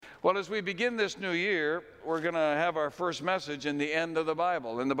Well, as we begin this new year, we're going to have our first message in the end of the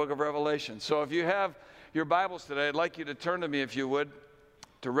Bible, in the book of Revelation. So if you have your Bibles today, I'd like you to turn to me, if you would,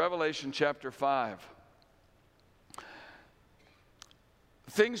 to Revelation chapter 5.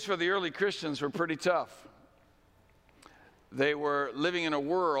 Things for the early Christians were pretty tough. They were living in a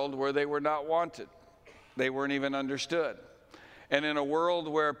world where they were not wanted. They weren't even understood. And in a world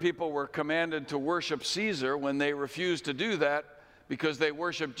where people were commanded to worship Caesar, when they refused to do that, because they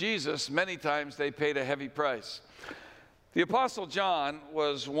worshiped Jesus, many times they paid a heavy price. The Apostle John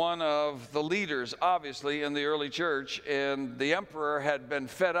was one of the leaders, obviously, in the early church, and the emperor had been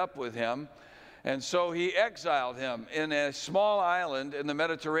fed up with him, and so he exiled him in a small island in the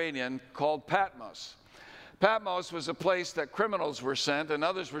Mediterranean called Patmos. Patmos was a place that criminals were sent, and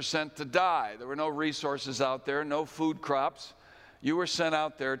others were sent to die. There were no resources out there, no food crops. You were sent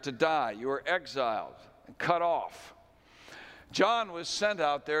out there to die. You were exiled and cut off. John was sent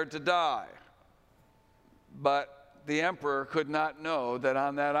out there to die, but the emperor could not know that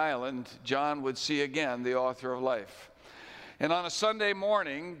on that island, John would see again the author of life. And on a Sunday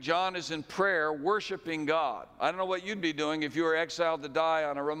morning, John is in prayer worshiping God. I don't know what you'd be doing if you were exiled to die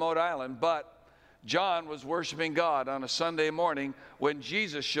on a remote island, but John was worshiping God on a Sunday morning when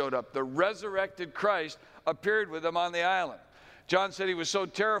Jesus showed up. The resurrected Christ appeared with him on the island. John said he was so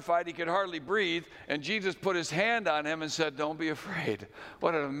terrified he could hardly breathe, and Jesus put his hand on him and said, "Don't be afraid."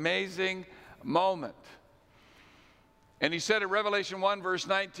 What an amazing moment. And he said in Revelation 1, verse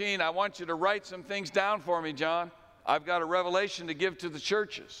 19, "I want you to write some things down for me, John. I've got a revelation to give to the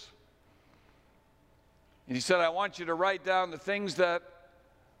churches." And he said, "I want you to write down the things that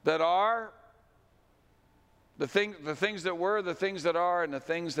are, the things that were, the things that are, and the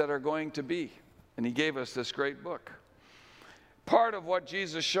things that are going to be." And he gave us this great book. Part of what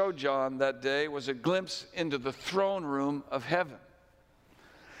Jesus showed John that day was a glimpse into the throne room of heaven.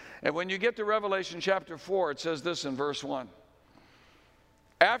 And when you get to Revelation chapter 4, it says this in verse 1.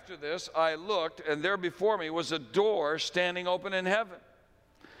 "After this I looked, and there before me was a door standing open in heaven.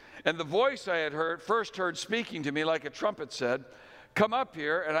 And the voice I had first heard speaking to me like a trumpet said, 'Come up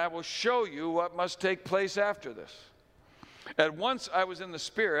here, and I will show you what must take place after this.' At once I was in the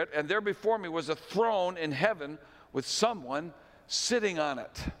Spirit, and there before me was a throne in heaven with someone sitting on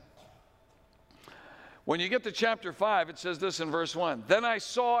it." When you get to chapter 5, it says this in verse 1. "Then I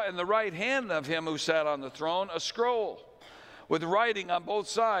saw in the right hand of him who sat on the throne a scroll with writing on both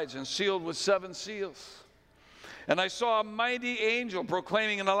sides and sealed with 7 seals. And I saw a mighty angel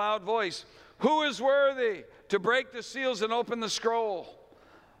proclaiming in a loud voice, 'Who is worthy to break the seals and open the scroll?'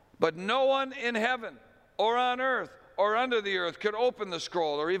 But no one in heaven or on earth or under the earth could open the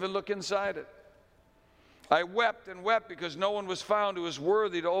scroll or even look inside it. I wept and wept because no one was found who was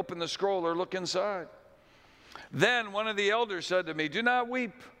worthy to open the scroll or look inside. Then one of the elders said to me, 'Do not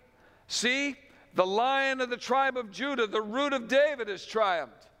weep. See, the Lion of the tribe of Judah, the Root of David, has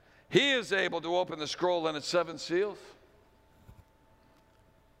triumphed. He is able to open the scroll and its 7 seals.'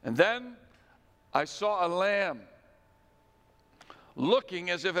 And then I saw a lamb, looking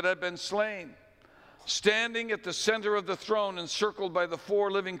as if it had been slain, standing at the center of the throne, encircled by the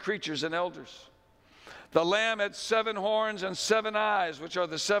 4 living creatures and elders. The Lamb had 7 horns and 7 eyes, which are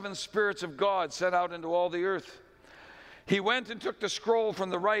the 7 spirits of God sent out into all the earth. He went and took the scroll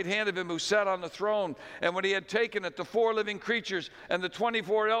from the right hand of him who sat on the throne, and when he had taken it, the 4 living creatures and the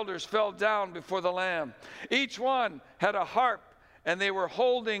 24 elders fell down before the Lamb. Each one had a harp, and they were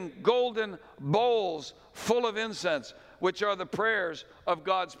holding golden bowls full of incense, which are the prayers of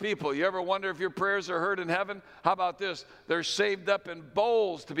God's people." You ever wonder if your prayers are heard in heaven? How about this? They're saved up in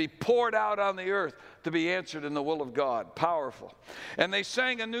bowls to be poured out on the earth to be answered in the will of God. Powerful. "And they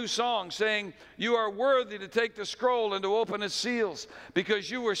sang a new song, saying, 'You are worthy to take the scroll and to open its seals, because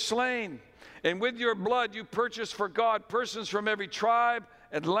you were slain. And with your blood you purchased for God persons from every tribe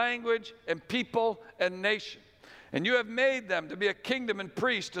and language and people and nation. And you have made them to be a kingdom and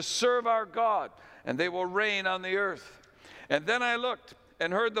priests to serve our God, and they will reign on the earth.' And then I looked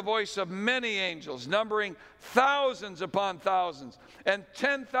and heard the voice of many angels, numbering thousands upon thousands, and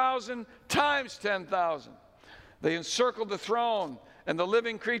 10,000 times 10,000. They encircled the throne and the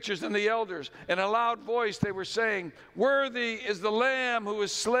living creatures and the elders. In a loud voice they were saying, 'Worthy is the Lamb who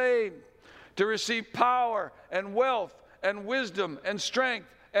was slain to receive power and wealth and wisdom and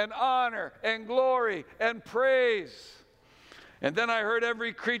strength and honor and glory and praise.' And then I heard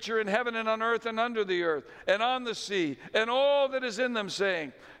every creature in heaven and on earth and under the earth and on the sea and all that is in them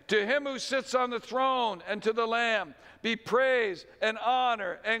saying, 'To him who sits on the throne and to the Lamb be praise and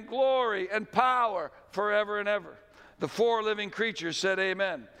honor and glory and power forever and ever.' The 4 living creatures said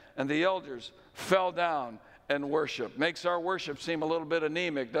amen, and the elders fell down and worship. Makes our worship seem a little bit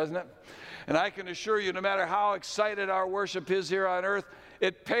anemic, doesn't it? And I can assure you, no matter how excited our worship is here on earth,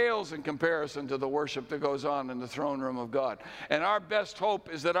 it pales in comparison to the worship that goes on in the throne room of God. And our best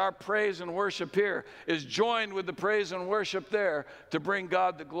hope is that our praise and worship here is joined with the praise and worship there to bring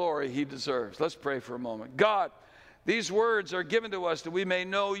God the glory he deserves. Let's pray for a moment. God, these words are given to us that we may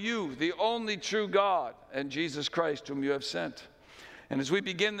know you, the only true God, and Jesus Christ whom you have sent. And as we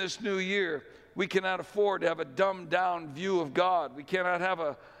begin this new year, we cannot afford to have a dumbed-down view of God. We cannot have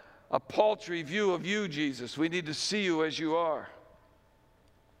a paltry view of you, Jesus. We need to see you as you are.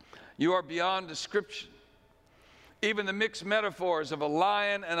 You are beyond description. Even the mixed metaphors of a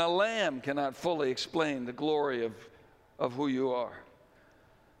lion and a lamb cannot fully explain the glory of who you are.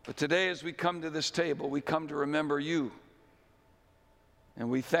 But today, as we come to this table, we come to remember you.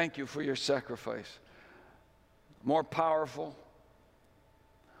 And we thank you for your sacrifice. More powerful,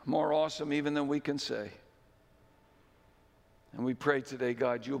 more awesome even than we can say. And we pray today,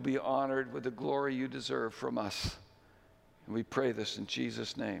 God, you'll be honored with the glory you deserve from us. And we pray this in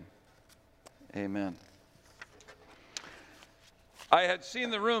Jesus' name. Amen. I had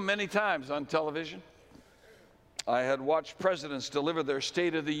seen the room many times on television. I had watched presidents deliver their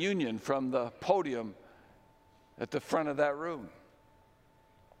State of the Union from the podium at the front of that room.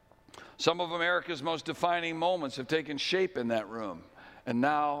 Some of America's most defining moments have taken shape in that room. And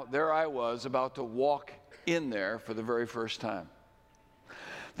now there I was about to walk in there for the very first time.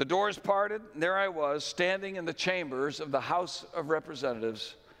 The doors parted, and there I was standing in the chambers of the House of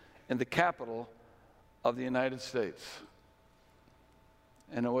Representatives in the capital of the United States.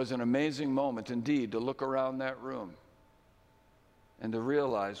 And it was an amazing moment indeed to look around that room and to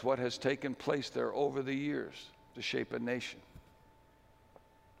realize what has taken place there over the years to shape a nation.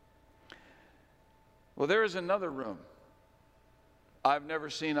 Well, there is another room I've never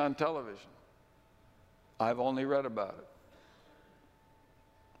seen on television. I've only read about it.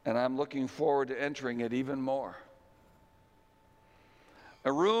 And I'm looking forward to entering it even more.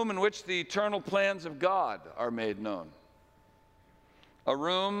 A room in which the eternal plans of God are made known. A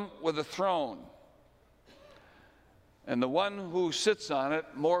room with a throne. And the one who sits on it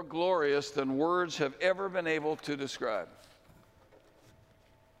more glorious than words have ever been able to describe.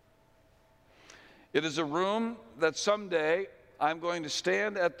 It is a room that someday I'm going to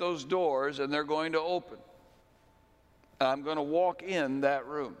stand at those doors and they're going to open. And I'm going to walk in that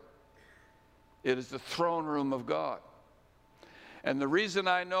room. It is the throne room of God. And the reason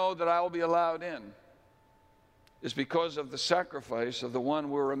I know that I will be allowed in is because of the sacrifice of the one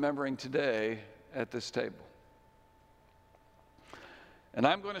we're remembering today at this table. And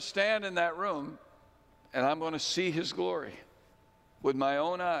I'm going to stand in that room and I'm going to see his glory with my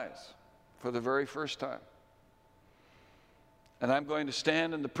own eyes for the very first time. And I'm going to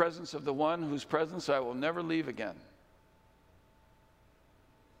stand in the presence of the one whose presence I will never leave again.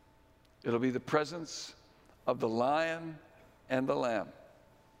 It'll be the presence of the Lion and the Lamb,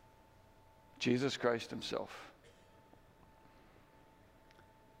 Jesus Christ himself.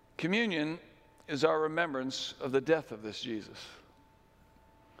 Communion is our remembrance of the death of this Jesus,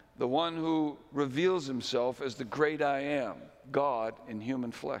 the one who reveals himself as the great I am, God in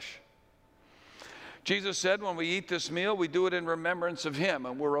human flesh. Jesus said when we eat this meal, we do it in remembrance of him,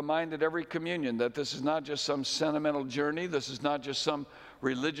 and we're reminded every communion that this is not just some sentimental journey, this is not just some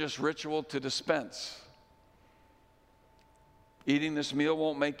religious ritual to dispense. Eating this meal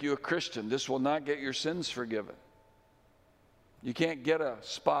won't make you a Christian. This will not get your sins forgiven. You can't get a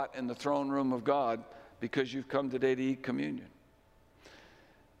spot in the throne room of God because you've come today to eat communion.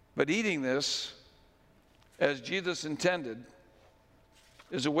 But eating this, as Jesus intended,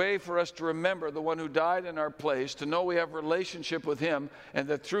 is a way for us to remember the one who died in our place, to know we have a relationship with him, and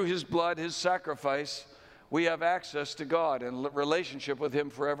that through his blood, his sacrifice, we have access to God and relationship with him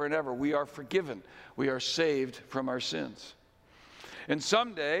forever and ever. We are forgiven. We are saved from our sins. And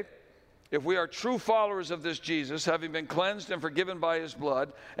someday, if we are true followers of this Jesus, having been cleansed and forgiven by his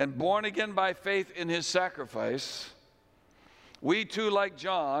blood and born again by faith in his sacrifice, we too, like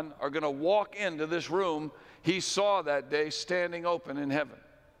John, are going to walk into this room he saw that day standing open in heaven.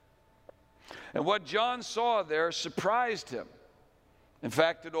 And what John saw there surprised him. In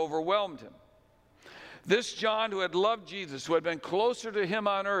fact, it overwhelmed him. This John, who had loved Jesus, who had been closer to him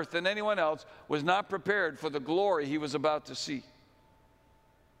on earth than anyone else, was not prepared for the glory he was about to see.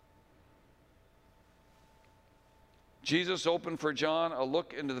 Jesus opened for John a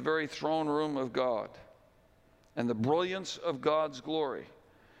look into the very throne room of God. And the brilliance of God's glory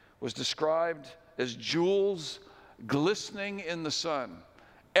was described as jewels glistening in the sun,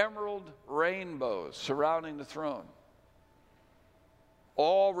 emerald rainbows surrounding the throne.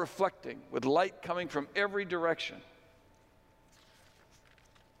 all reflecting with light coming from every direction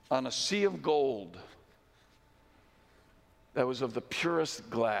on a sea of gold that was of the purest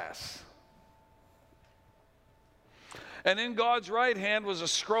glass. And in God's right hand was a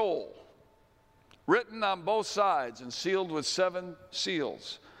scroll written on both sides and sealed with 7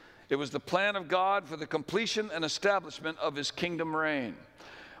 seals. It was the plan of God for the completion and establishment of his kingdom reign.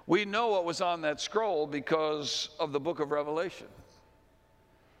 We know what was on that scroll because of the book of Revelation.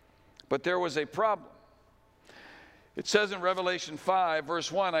 But there was a problem. It says in Revelation 5, verse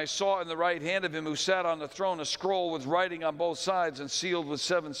 1, I saw in the right hand of him who sat on the throne a scroll with writing on both sides and sealed with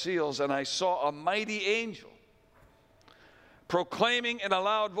 7 seals. And I saw a mighty angel proclaiming in a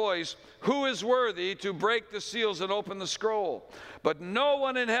loud voice, who is worthy to break the seals and open the scroll? But no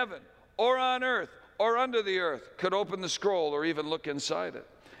one in heaven or on earth or under the earth could open the scroll or even look inside it.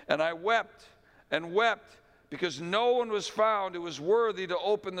 And I wept and wept because no one was found who was worthy to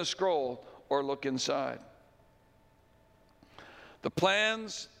open the scroll or look inside. The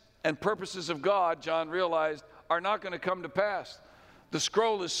plans and purposes of God, John realized, are not going to come to pass. The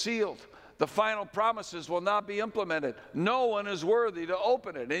scroll is sealed. The final promises will not be implemented. No one is worthy to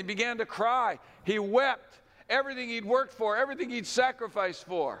open it. And he began to cry. He wept. Everything he'd worked for, everything he'd sacrificed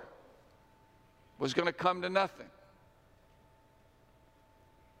for was going to come to nothing.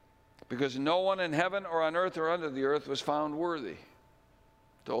 Because no one in heaven or on earth or under the earth was found worthy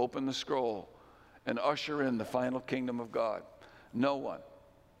to open the scroll and usher in the final kingdom of God. No one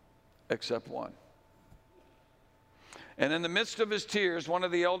except one. And in the midst of his tears, one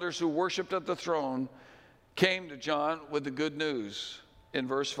of the elders who worshiped at the throne came to John with the good news in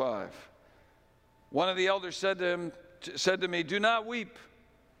verse 5. One of the elders said to me, do not weep.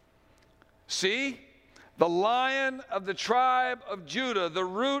 See, the Lion of the tribe of Judah, the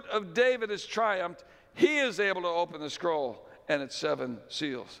Root of David, has triumphed. He is able to open the scroll and its 7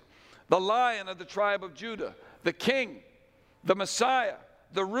 seals. The Lion of the tribe of Judah, the King, the Messiah,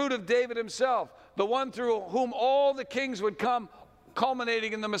 the Root of David himself, the one through whom all the kings would come,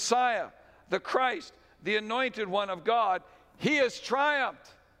 culminating in the Messiah, the Christ, the anointed one of God. He has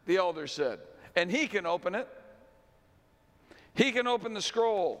triumphed, the elder said, and he can open it. He can open the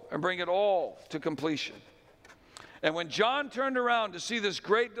scroll and bring it all to completion. And when John turned around to see this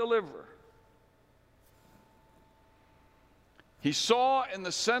great deliverer, he saw in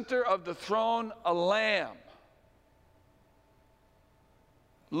the center of the throne a lamb,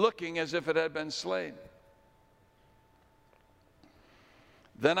 looking as if it had been slain.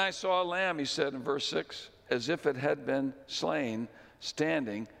 Then I saw a lamb, he said in verse 6, as if it had been slain,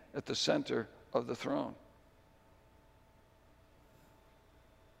 standing at the center of the throne.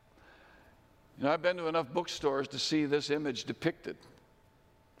 You know, I've been to enough bookstores to see this image depicted.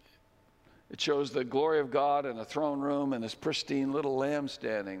 It shows the glory of God in a throne room and this pristine little lamb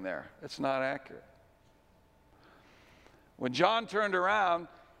standing there. It's not accurate. When John turned around,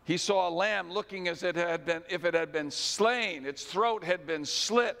 he saw a lamb looking as if it had been slain. Its throat had been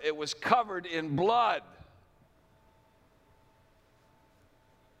slit. It was covered in blood.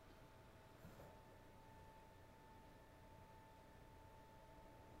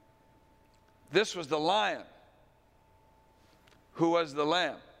 This was the lion who was the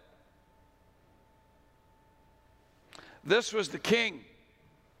lamb. This was the king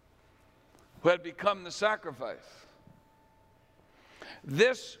who had become the sacrifice.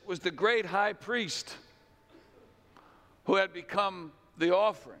 This was the great high priest who had become the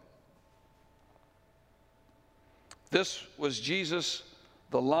offering. This was Jesus,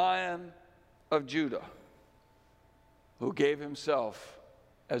 the Lion of Judah, who gave himself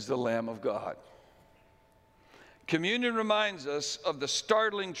as the Lamb of God. Communion reminds us of the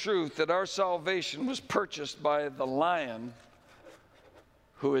startling truth that our salvation was purchased by the Lion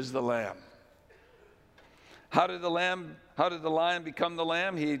who is the Lamb. How did the lion become the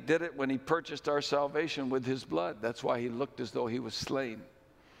lamb? He did it when he purchased our salvation with his blood. That's why he looked as though he was slain.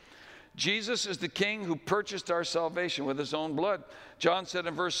 Jesus is the king who purchased our salvation with his own blood. John said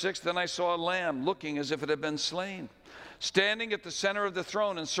in verse 6, then I saw a lamb looking as if it had been slain, standing at the center of the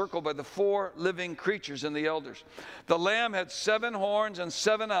throne, encircled by the 4 living creatures and the elders. The lamb had 7 horns and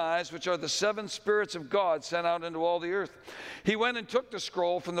 7 eyes, which are the 7 spirits of God sent out into all the earth. He went and took the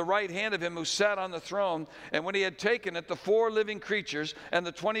scroll from the right hand of him who sat on the throne, and when he had taken it, the 4 living creatures and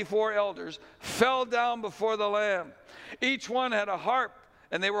the 24 elders fell down before the lamb. Each one had a harp,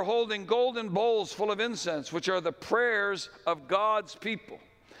 and they were holding golden bowls full of incense, which are the prayers of God's people.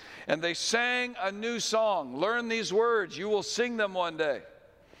 And they sang a new song. Learn these words. You will sing them one day.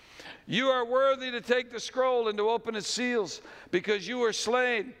 You are worthy to take the scroll and to open its seals, because you were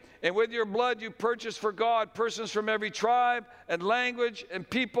slain, And with your blood you purchased for God persons from every tribe and language and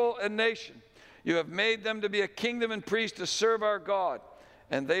people and nation. You have made them to be a kingdom and priests to serve our God,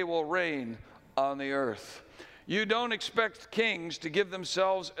 and they will reign on the earth. You don't expect kings to give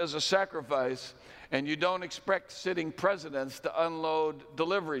themselves as a sacrifice, and you don't expect sitting presidents to unload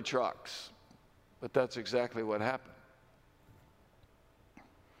delivery trucks. But that's exactly what happened.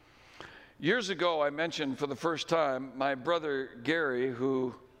 Years ago, I mentioned for the first time my brother Gary,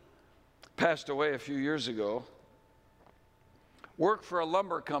 who passed away a few years ago, worked for a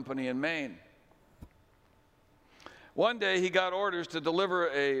lumber company in Maine. One day he got orders to deliver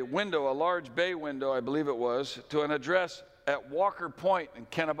a window, a large bay window, I believe it was, to an address at Walker Point in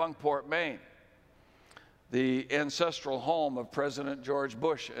Kennebunkport, Maine, the ancestral home of President George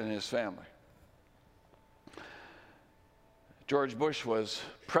Bush and his family. George Bush was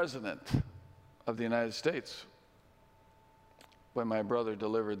president of the United States when my brother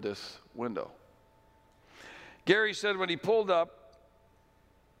delivered this window. Gary said when he pulled up,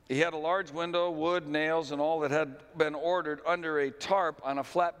 he had a large window, wood, nails, and all that had been ordered under a tarp on a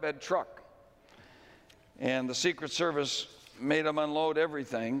flatbed truck. And the Secret Service made him unload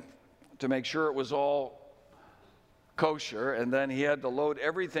everything to make sure it was all kosher, and then he had to load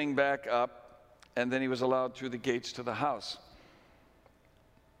everything back up, and then he was allowed through the gates to the house.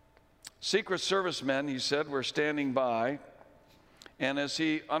 Secret Service men, he said, were standing by, and as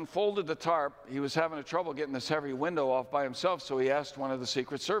he unfolded the tarp, he was having trouble getting this heavy window off by himself, so he asked one of the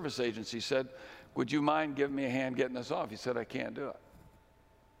Secret Service agents, he said, "Would you mind giving me a hand getting this off?" He said, "I can't do it."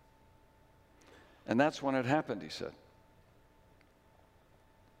 And that's when it happened, he said.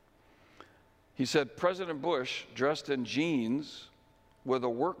 He said, President Bush, dressed in jeans with a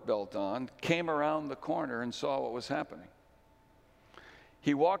work belt on, came around the corner and saw what was happening.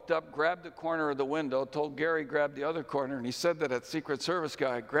 He walked up, grabbed the corner of the window, told Gary grab the other corner, and he said that a Secret Service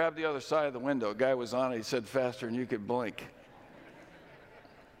guy grabbed the other side of the window. A guy was on it, he said faster than you could blink.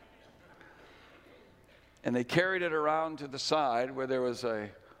 And they carried it around to the side where there was a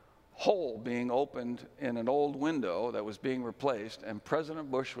hole being opened in an old window that was being replaced, and President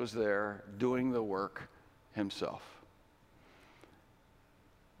Bush was there doing the work himself.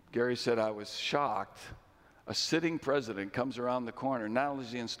 Gary said, "I was shocked. A sitting president comes around the corner. Not only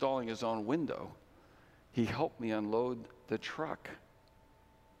is he installing his own window, he helped me unload the truck."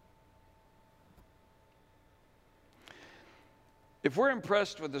 If we're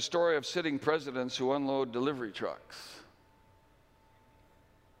impressed with the story of sitting presidents who unload delivery trucks,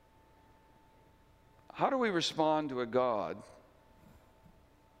 how do we respond to a God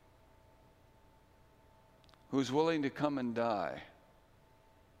who's willing to come and die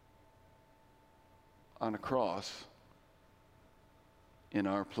on a cross in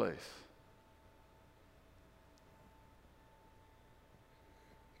our place?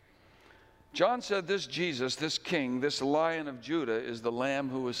 John said this Jesus, this King, this Lion of Judah is the Lamb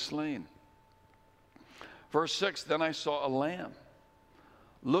who was slain. Verse 6, then I saw a lamb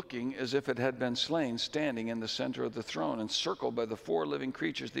looking as if it had been slain, standing in the center of the throne, encircled by the four living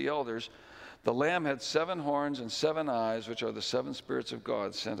creatures, the elders. The lamb had 7 horns and 7 eyes, which are the 7 spirits of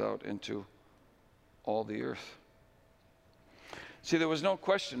God sent out into all the earth. See, there was no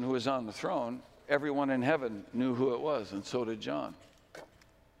question who was on the throne. Everyone in heaven knew who it was, and so did John.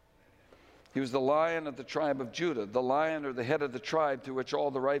 He was the Lion of the tribe of Judah, the lion or the head of the tribe to which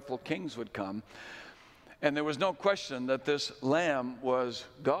all the rightful kings would come. And there was no question that this lamb was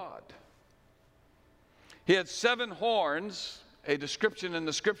God. He had 7 horns, a description in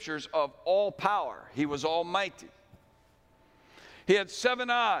the scriptures of all power. He was almighty. He had 7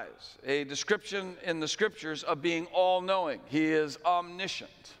 eyes, a description in the scriptures of being all-knowing. He is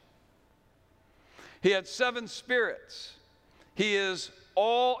omniscient. He had 7 spirits. He is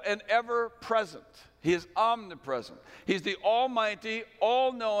all and ever present. He is omnipresent. He's the almighty,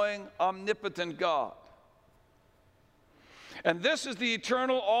 all-knowing, omnipotent God. And this is the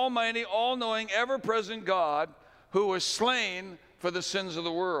eternal, almighty, all-knowing, ever-present God who was slain for the sins of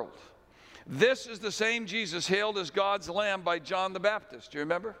the world. This is the same Jesus hailed as God's Lamb by John the Baptist. Do you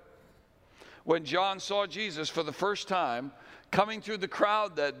remember? When John saw Jesus for the first time coming through the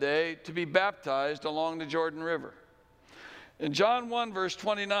crowd that day to be baptized along the Jordan River. In John 1, verse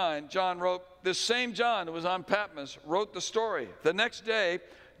 29, John wrote, this same John who was on Patmos wrote the story. The next day,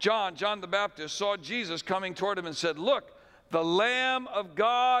 John the Baptist, saw Jesus coming toward him and said, look, the Lamb of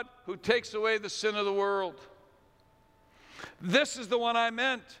God who takes away the sin of the world. This is the one I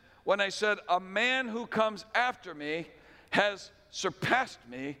meant when I said, a man who comes after me has surpassed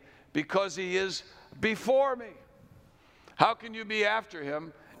me because he is before me. How can you be after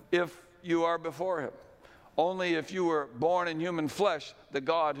him if you are before him? only if you were born in human flesh, the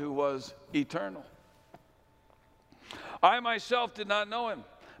God who was eternal. I myself did not know him,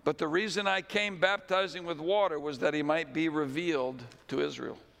 but the reason I came baptizing with water was that he might be revealed to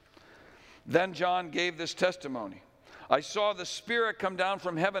Israel. Then John gave this testimony. I saw the Spirit come down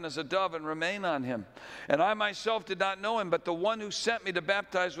from heaven as a dove and remain on him. And I myself did not know him, but the one who sent me to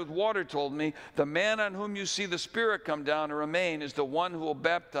baptize with water told me, the man on whom you see the Spirit come down and remain is the one who will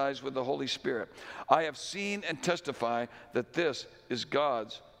baptize with the Holy Spirit. I have seen and testify that this is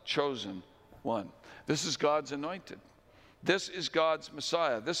God's chosen one. This is God's anointed. This is God's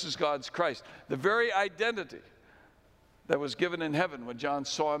Messiah. This is God's Christ. The very identity that was given in heaven when John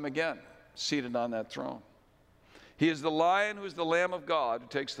saw him again, seated on that throne. He is the Lion who is the Lamb of God who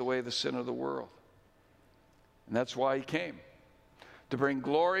takes away the sin of the world. And that's why he came, to bring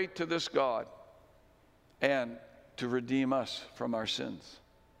glory to this God and to redeem us from our sins.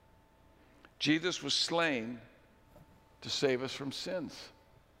 Jesus was slain to save us from sins.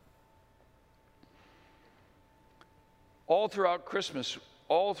 All throughout Christmas,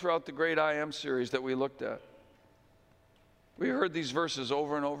 all throughout the Great I Am series that we looked at, we heard these verses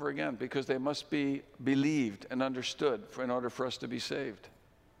over and over again because they must be believed and understood in order for us to be saved.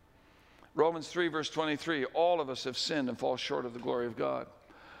 Romans 3, verse 23, all of us have sinned and fall short of the glory of God.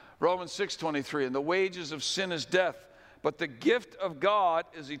 Romans 6:23, and the wages of sin is death, but the gift of God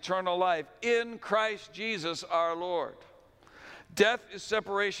is eternal life in Christ Jesus our Lord. Death is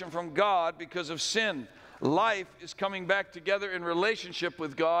separation from God because of sin. Life is coming back together in relationship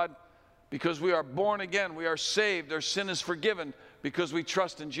with God because we are born again, we are saved, our sin is forgiven because we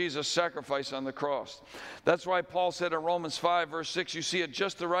trust in Jesus' sacrifice on the cross. That's why Paul said in Romans 5, verse 6, you see, at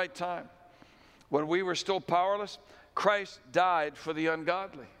just the right time, when we were still powerless, Christ died for the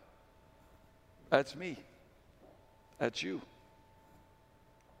ungodly. That's me. That's you.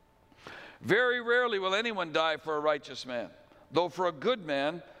 Very rarely will anyone die for a righteous man, though for a good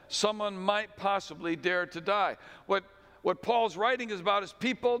man, someone might possibly dare to die. What Paul's writing is about is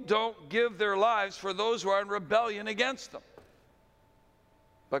people don't give their lives for those who are in rebellion against them.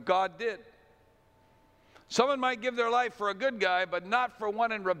 But God did. Someone might give their life for a good guy, but not for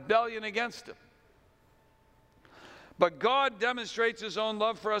one in rebellion against him. But God demonstrates his own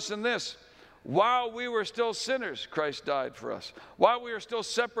love for us in this. While we were still sinners, Christ died for us. While we were still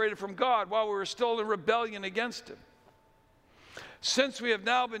separated from God, while we were still in rebellion against him. Since we have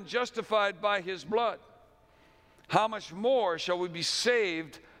now been justified by his blood, how much more shall we be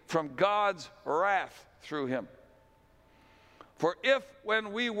saved from God's wrath through him? For if,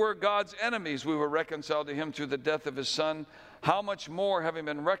 when we were God's enemies, we were reconciled to him through the death of his Son, how much more, having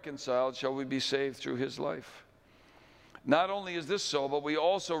been reconciled, shall we be saved through his life? Not only is this so, but we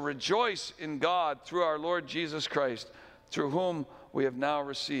also rejoice in God through our Lord Jesus Christ, through whom we have now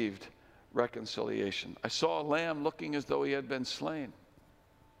received reconciliation. I saw a lamb looking as though he had been slain,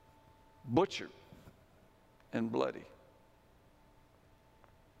 butchered, and bloody.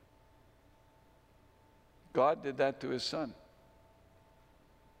 God did that to his Son.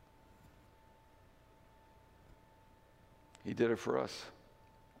 He did it for us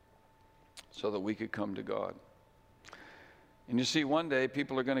so that we could come to God. And you see, one day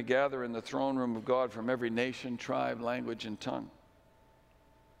people are going to gather in the throne room of God from every nation, tribe, language, and tongue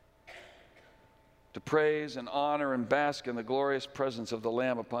to praise and honor and bask in the glorious presence of the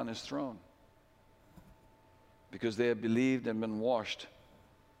Lamb upon his throne, because they have believed and been washed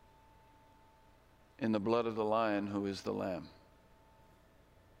in the blood of the Lion who is the Lamb.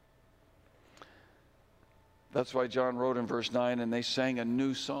 That's why John wrote in verse 9, and they sang a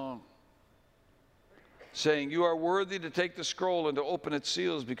new song, saying, you are worthy to take the scroll and to open its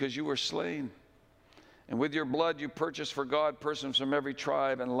seals, because you were slain. And with your blood you purchased for God persons from every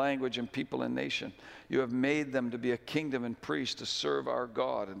tribe and language and people and nation. You have made them to be a kingdom and priests to serve our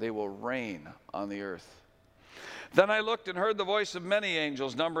God, and they will reign on the earth. Then I looked and heard the voice of many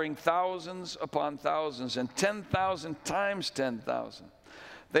angels, numbering thousands upon thousands, and 10,000 times 10,000.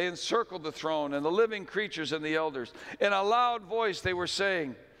 They encircled the throne and the living creatures and the elders. In a loud voice they were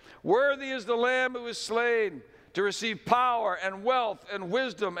saying, worthy is the Lamb who was slain to receive power and wealth and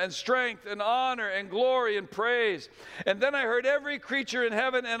wisdom and strength and honor and glory and praise. And then I heard every creature in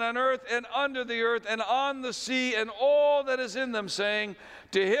heaven and on earth and under the earth and on the sea and all that is in them saying,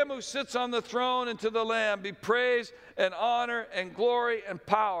 to him who sits on the throne and to the Lamb be praise and honor and glory and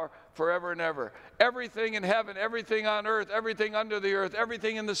power forever and ever. Everything in heaven, everything on earth, everything under the earth,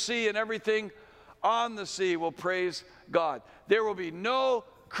 everything in the sea and everything on the sea will praise God. There will be no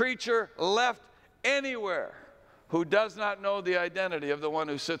creature left anywhere who does not know the identity of the one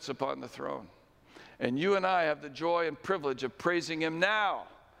who sits upon the throne. And you and I have the joy and privilege of praising him now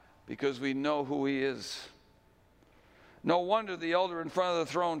because we know who he is. No wonder the elder in front of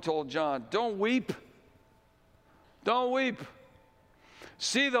the throne told John, "Don't weep. Don't weep.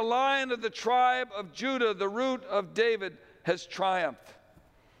 See, the Lion of the tribe of Judah, the Root of David, has triumphed."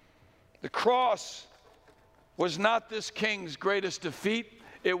 The cross was not this king's greatest defeat.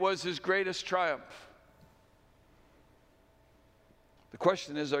 It was his greatest triumph. The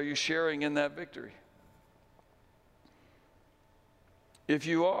question is, are you sharing in that victory? If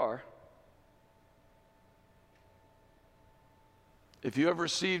you are, if you have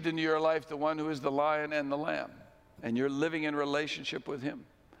received into your life the one who is the Lion and the Lamb, and you're living in relationship with him,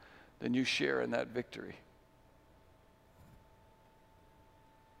 then you share in that victory.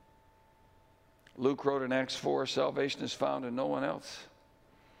 Luke wrote in Acts 4, "Salvation is found in no one else,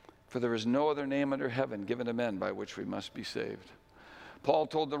 for there is no other name under heaven given to men by which we must be saved." Paul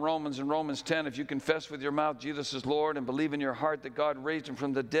told the Romans in Romans 10, "If you confess with your mouth Jesus is Lord and believe in your heart that God raised him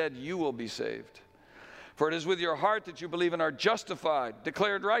from the dead, you will be saved. For it is with your heart that you believe and are justified,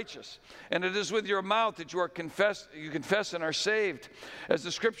 declared righteous. And it is with your mouth that you confess and are saved. As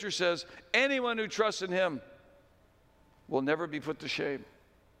the scripture says, anyone who trusts in him will never be put to shame.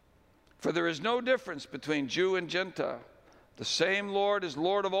 For there is no difference between Jew and Gentile. The same Lord is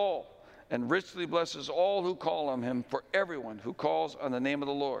Lord of all, and richly blesses all who call on him. For everyone who calls on the name of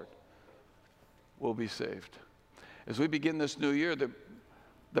the Lord will be saved." As we begin this new year, the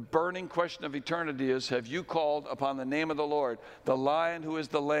burning question of eternity is, have you called upon the name of the Lord, the Lion who is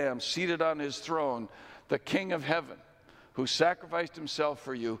the Lamb, seated on his throne, the King of heaven, who sacrificed himself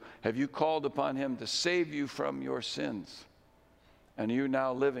for you? Have you called upon him to save you from your sins? And are you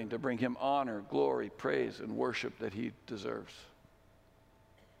now living to bring him honor, glory, praise, and worship that he deserves?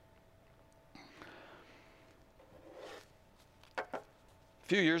 A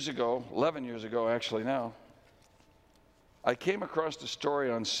few years ago, 11 years ago actually now, I came across a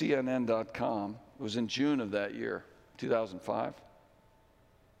story on CNN.com. It was in June of that year, 2005.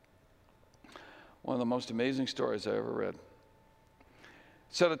 One of the most amazing stories I ever read. It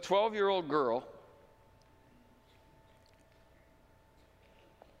said a 12-year-old girl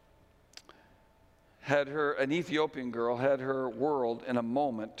an Ethiopian girl had her world in a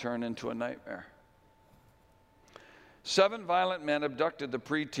moment turn into a nightmare. 7 violent men abducted the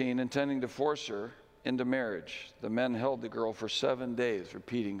preteen, intending to force her into marriage. The men held the girl for 7 days,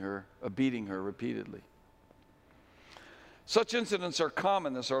 beating her repeatedly. Such incidents are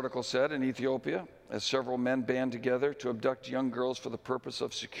common, this article said, in Ethiopia, as several men band together to abduct young girls for the purpose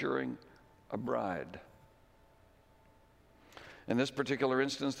of securing a bride. In this particular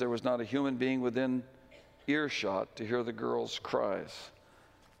instance, there was not a human being within earshot to hear the girl's cries,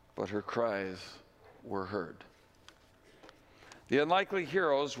 but her cries were heard. The unlikely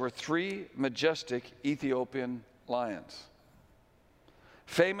heroes were 3 majestic Ethiopian lions.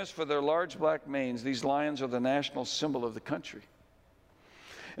 Famous for their large black manes, these lions are the national symbol of the country.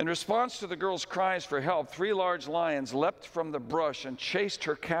 In response to the girl's cries for help, 3 large lions leapt from the brush and chased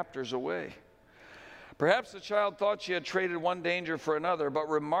her captors away. Perhaps the child thought she had traded one danger for another, but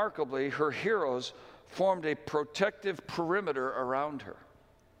remarkably, her heroes formed a protective perimeter around her.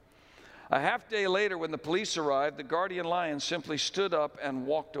 A half day later, when the police arrived, the guardian lion simply stood up and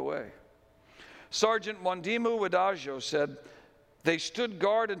walked away. Sergeant Wandimu Wadajo said, "They stood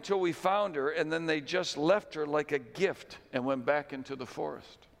guard until we found her, and then they just left her like a gift and went back into the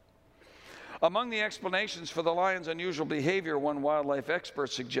forest." Among the explanations for the lion's unusual behavior, one wildlife expert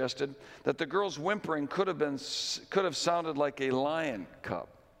suggested that the girl's whimpering could have sounded like a lion cub.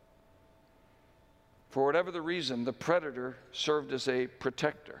 For whatever the reason, the predator served as a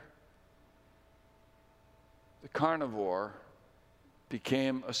protector. The carnivore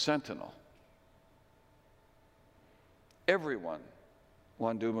became a sentinel. Everyone,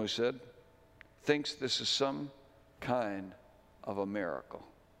 Wandumu said, thinks this is some kind of a miracle.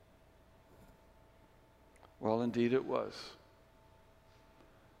 Well, indeed it was.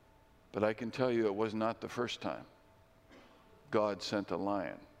 But I can tell you it was not the first time God sent a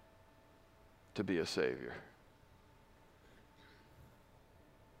lion to be a savior.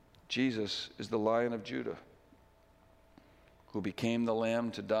 Jesus is the Lion of Judah, who became the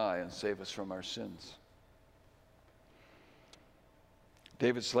Lamb to die and save us from our sins.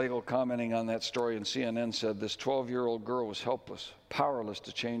 David Slagle, commenting on that story in CNN, said, "This 12-year-old girl was helpless, powerless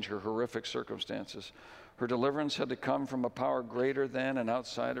to change her horrific circumstances. Her deliverance had to come from a power greater than and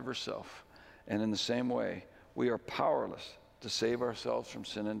outside of herself. And in the same way, we are powerless to save ourselves from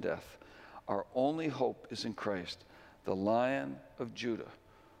sin and death. Our only hope is in Christ, the Lion of Judah,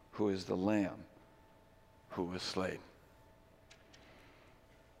 who is the Lamb who was slain."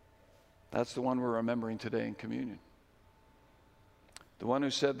 That's the one we're remembering today in communion. The one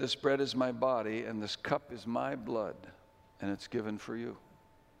who said, "This bread is my body and this cup is my blood. and it's given for you.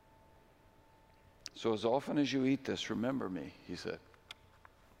 So as often as you eat this, remember me, he said.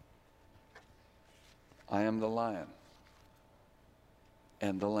 I am the lion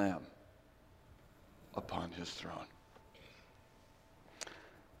and the lamb upon his throne.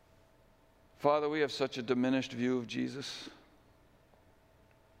 Father, we have such a diminished view of Jesus.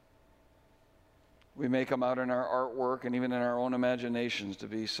 We make him out in our artwork and even in our own imaginations to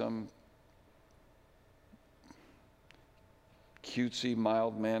be some cutesy,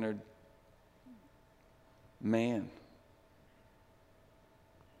 mild-mannered man.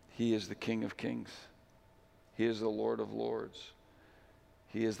 He is the King of Kings. He is the Lord of Lords.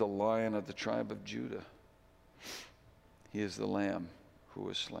 He is the Lion of the tribe of Judah. He is the Lamb who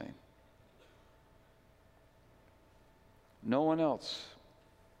was slain. No one else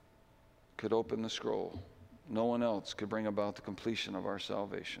could open the scroll. No one else could bring about the completion of our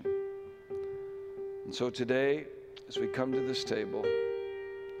salvation. And so today, as we come to this table,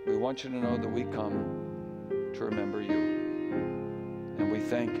 we want you to know that we come to remember you. And we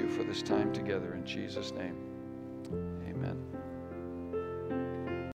thank you for this time together in Jesus' name.